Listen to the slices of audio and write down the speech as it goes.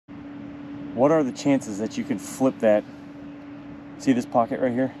What are the chances that you can flip that? See this pocket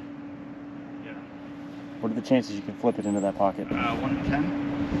right here? Yeah. What are the chances you can flip it into that pocket? 1 in 10.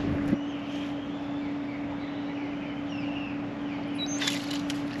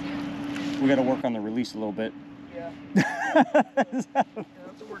 We got to work on the release a little bit. Yeah. That's Yeah,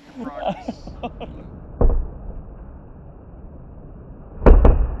 that's a work in progress.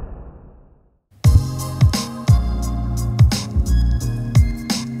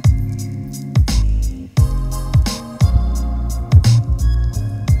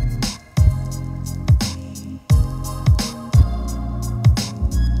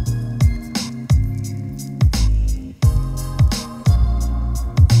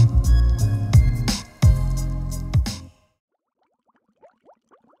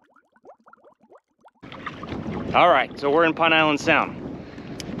 All right, so we're in Pine Island Sound.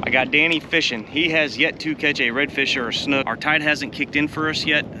 I got Danny fishing. He has yet to catch a redfish or a snook. Our tide hasn't kicked in for us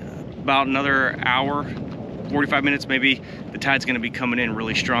yet. About another hour, 45 minutes maybe, the tide's gonna be coming in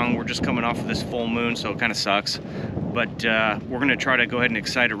really strong. We're just coming off of this full moon, so it kind of sucks. But we're gonna try to go ahead and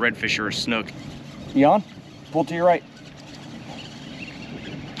excite a redfish or a snook. You on? Pull to your right.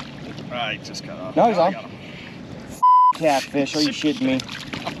 I just got off. No, he's on. Got him. Catfish, are you shitting me?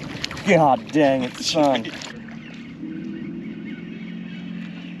 God dang it, son.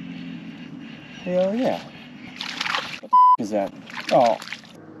 Hell yeah. What the is that? Oh.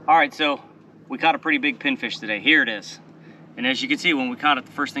 All right, so we caught a pretty big pinfish today. Here it is. And as you can see, when we caught it,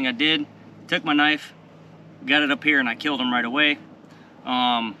 the first thing I did, took my knife, got it up here, and I killed him right away.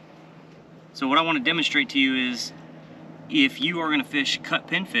 So what I want to demonstrate to you is, if you are going to fish cut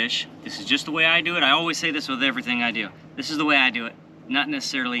pinfish, this is just the way I do it. I always say this with everything I do. This is the way I do it. Not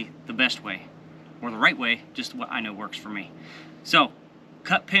necessarily the best way or the right way, just what I know works for me. So,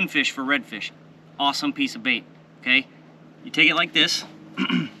 cut pinfish for redfish. Awesome piece of bait, okay? You take it like this,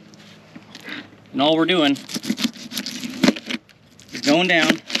 and all we're doing is going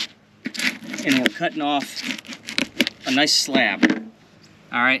down, and we're cutting off a nice slab.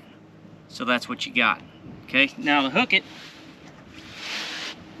 All right, so that's what you got, okay? Now to hook it,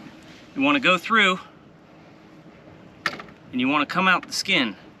 you wanna go through, and you wanna come out the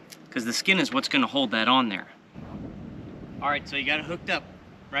skin, because the skin is what's gonna hold that on there. All right, so you got it hooked up,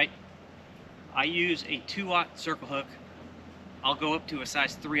 right? I use a 2/0 circle hook. I'll go up to a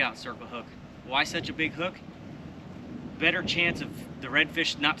size 3/0 circle hook. Why such a big hook? Better chance of the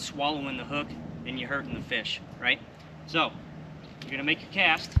redfish not swallowing the hook than you hurting the fish, right? So, you're gonna make your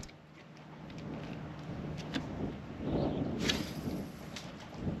cast.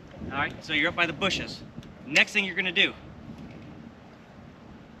 All right, so you're up by the bushes. Next thing you're gonna do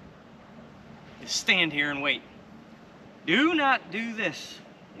is stand here and wait. Do not do this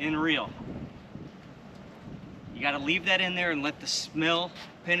in reel. You gotta leave that in there and let the smell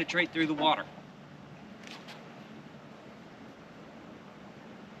penetrate through the water.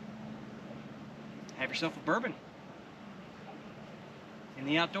 Have yourself a bourbon in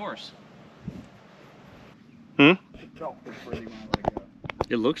the outdoors. It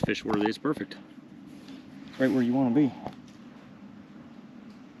looks fish worthy, it's perfect. It's right where you wanna be.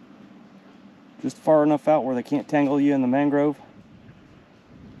 Just far enough out where they can't tangle you in the mangrove.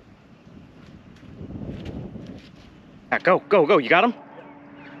 Go, go, go, you got him?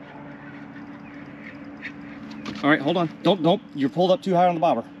 All right, hold on. Don't, you're pulled up too high on the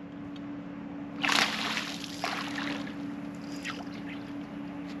bobber.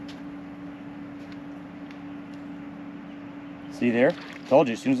 See there? Told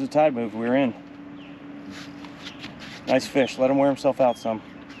you, as soon as the tide moved, we were in. Nice fish, let him wear himself out some.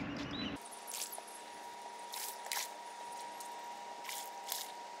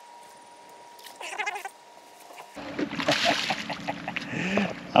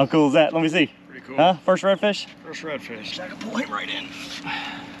 How cool is that? Let me see. Pretty cool. Huh? First redfish? First redfish. I can pull him right in.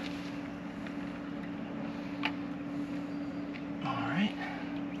 All right.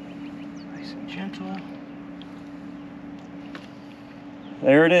 Nice and gentle.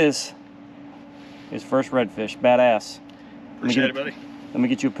 There it is. His first redfish. Badass. Appreciate it, buddy. Let me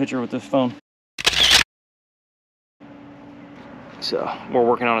get you a picture with this phone. So we're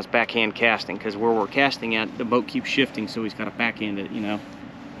working on his backhand casting, because where we're casting at, the boat keeps shifting, so he's got to backhand it, you know.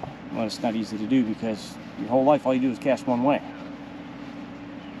 Well, it's not easy to do because your whole life all you do is cast one way.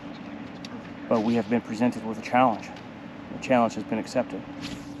 But we have been presented with a challenge. The challenge has been accepted.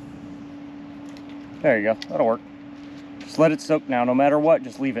 There you go, that'll work. Just let it soak now, no matter what,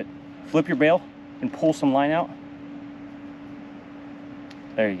 just leave it. Flip your bail and pull some line out.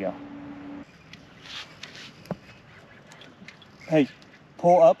 There you go. Hey,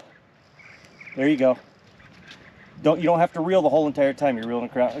 pull up. There you go. You don't have to reel the whole entire time. You're reeling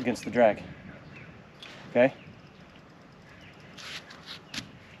against the drag. Okay.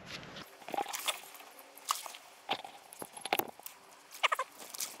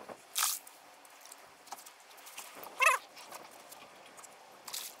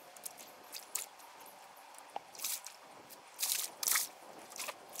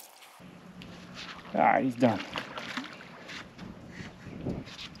 All right, he's done.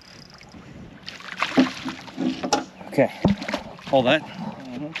 Okay, hold that.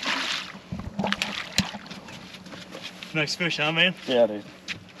 Nice fish, huh, man? Yeah, dude.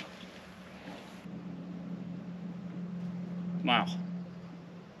 Wow.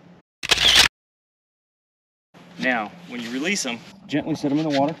 Now, when you release him, gently set him in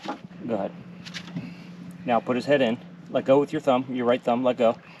the water. Go ahead. Now put his head in. Let go with your thumb, your right thumb, let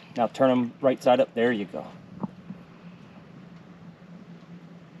go. Now turn him right side up. There you go.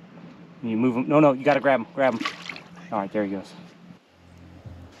 You move him. No, you gotta grab him. Grab him. All right, there he goes.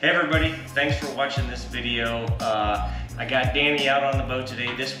 Hey everybody, thanks for watching this video. I got Danny out on the boat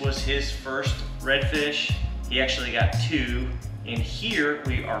today. This was his first redfish. He actually got 2. And here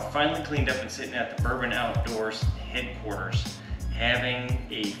we are finally cleaned up and sitting at the Bourbon Outdoors headquarters, having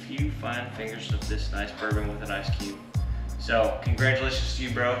a few fine fingers of this nice bourbon with an ice cube. So congratulations to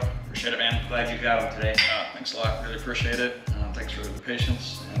you, bro. Appreciate it, man. Glad you got him today. Thanks a lot. Really appreciate it. Thanks for the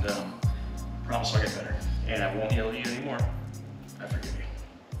patience, and promise I'll get better. And I won't yell at you anymore. I forgive you.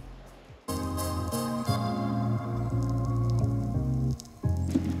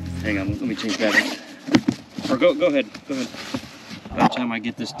 Hang on, let me change batteries. Or go ahead, go ahead. By the time I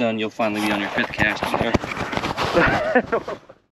get this done, you'll finally be on your 5th cast.